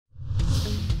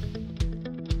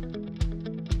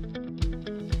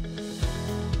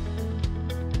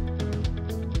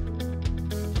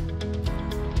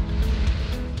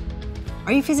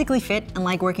Are you physically fit and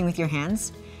like working with your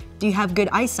hands? Do you have good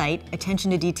eyesight,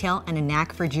 attention to detail, and a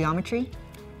knack for geometry?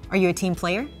 Are you a team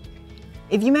player?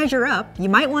 If you measure up, you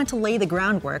might want to lay the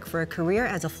groundwork for a career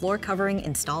as a floor covering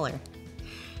installer.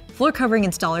 Floor covering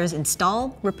installers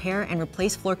install, repair, and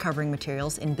replace floor covering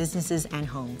materials in businesses and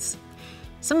homes.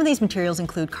 Some of these materials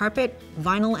include carpet,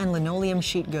 vinyl and linoleum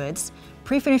sheet goods,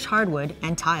 prefinished hardwood,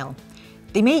 and tile.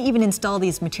 They may even install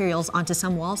these materials onto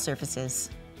some wall surfaces.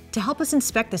 To help us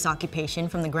inspect this occupation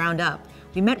from the ground up,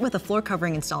 we met with a floor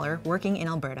covering installer working in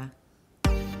Alberta.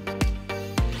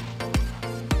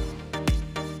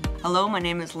 Hello, my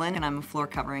name is Lynn and I'm a floor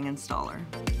covering installer.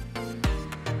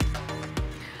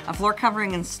 A floor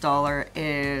covering installer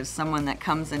is someone that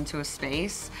comes into a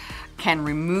space, can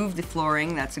remove the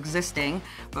flooring that's existing,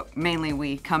 but mainly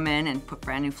we come in and put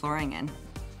brand new flooring in.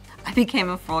 I became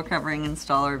a floor covering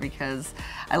installer because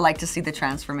I like to see the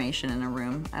transformation in a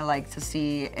room. I like to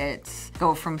see it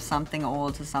go from something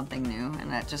old to something new,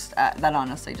 and that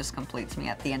honestly just completes me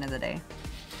at the end of the day.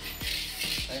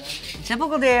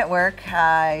 Typical day at work,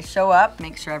 I show up,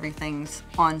 make sure everything's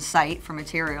on site for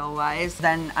material-wise.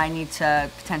 Then I need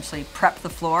to potentially prep the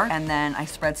floor, and then I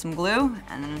spread some glue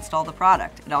and then install the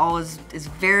product. It always is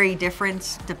very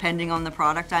different depending on the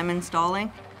product I'm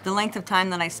installing. The length of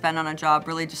time that I spend on a job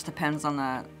really just depends on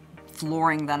the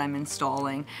flooring that I'm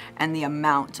installing and the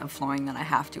amount of flooring that I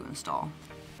have to install.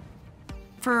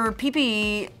 For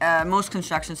PPE, most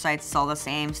construction sites it's all the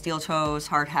same: steel toes,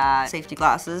 hard hat, safety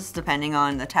glasses, depending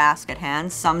on the task at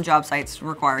hand. Some job sites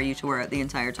require you to wear it the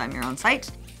entire time you're on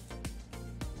site.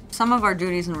 Some of our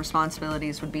duties and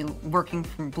responsibilities would be working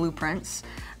from blueprints,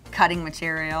 cutting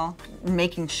material,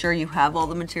 making sure you have all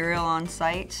the material on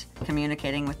site,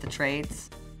 communicating with the trades.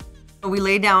 We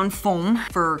lay down foam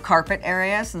for carpet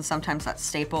areas, and sometimes that's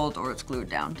stapled or it's glued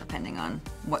down, depending on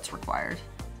what's required.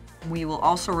 We will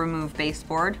also remove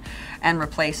baseboard and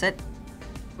replace it.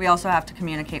 We also have to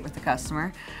communicate with the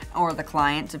customer or the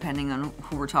client, depending on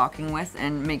who we're talking with,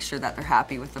 and make sure that they're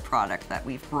happy with the product that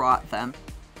we've brought them.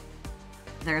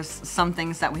 There's some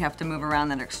things that we have to move around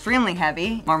that are extremely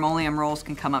heavy. Linoleum rolls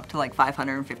can come up to like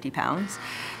 550 pounds.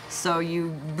 So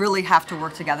you really have to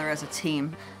work together as a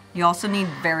team. You also need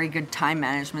very good time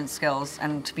management skills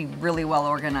and to be really well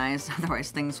organized, otherwise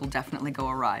things will definitely go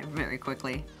awry very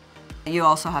quickly. You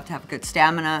also have to have good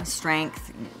stamina,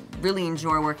 strength, really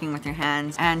enjoy working with your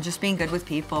hands, and just being good with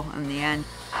people in the end.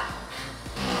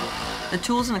 The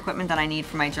tools and equipment that I need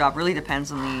for my job really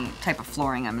depends on the type of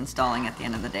flooring I'm installing at the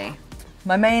end of the day.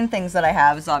 My main things that I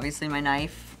have is obviously my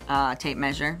knife, tape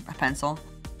measure, a pencil.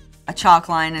 A chalk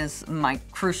line is my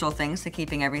crucial things to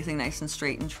keeping everything nice and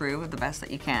straight and true the best that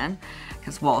you can,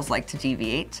 because walls like to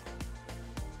deviate.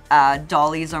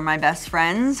 Dollies are my best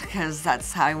friends because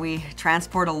that's how we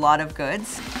transport a lot of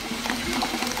goods.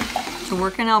 To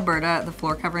work in Alberta, the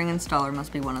floor covering installer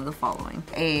must be one of the following: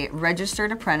 a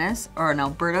registered apprentice or an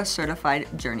Alberta certified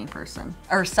journey person,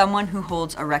 or someone who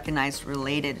holds a recognized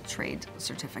related trade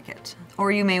certificate.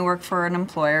 Or you may work for an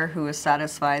employer who is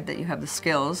satisfied that you have the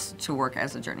skills to work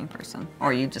as a journey person,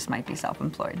 or you just might be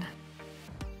self-employed.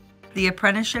 The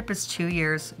apprenticeship is 2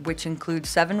 years, which includes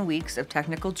 7 weeks of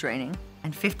technical training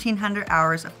and 1,500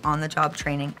 hours of on-the-job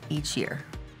training each year.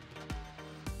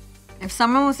 If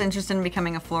someone was interested in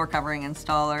becoming a floor covering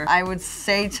installer, I would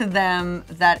say to them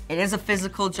that it is a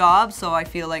physical job, so I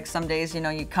feel like some days,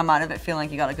 you come out of it feeling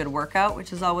like you got a good workout,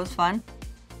 which is always fun.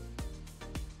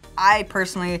 I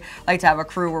personally like to have a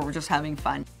crew where we're just having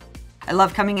fun. I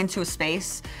love coming into a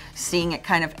space, seeing it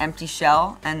kind of empty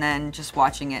shell, and then just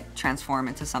watching it transform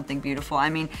into something beautiful. I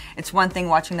mean, it's one thing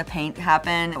watching the paint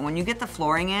happen, but when you get the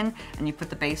flooring in and you put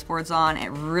the baseboards on, it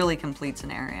really completes an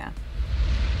area.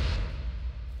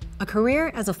 A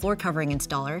career as a floor covering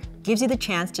installer gives you the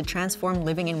chance to transform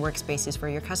living and workspaces for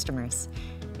your customers.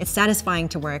 It's satisfying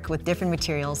to work with different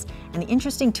materials and the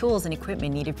interesting tools and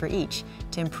equipment needed for each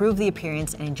to improve the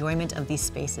appearance and enjoyment of these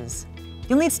spaces.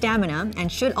 You'll need stamina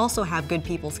and should also have good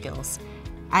people skills.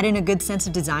 Add in a good sense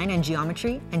of design and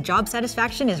geometry, and job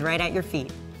satisfaction is right at your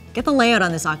feet. Get the layout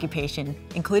on this occupation,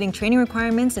 including training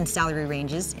requirements and salary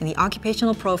ranges, in the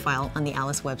occupational profile on the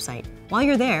ALICE website. While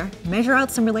you're there, measure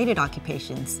out some related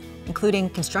occupations, including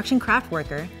construction craft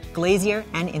worker, glazier,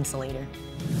 and insulator.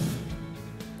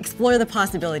 Explore the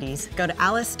possibilities. Go to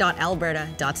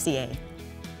alice.alberta.ca.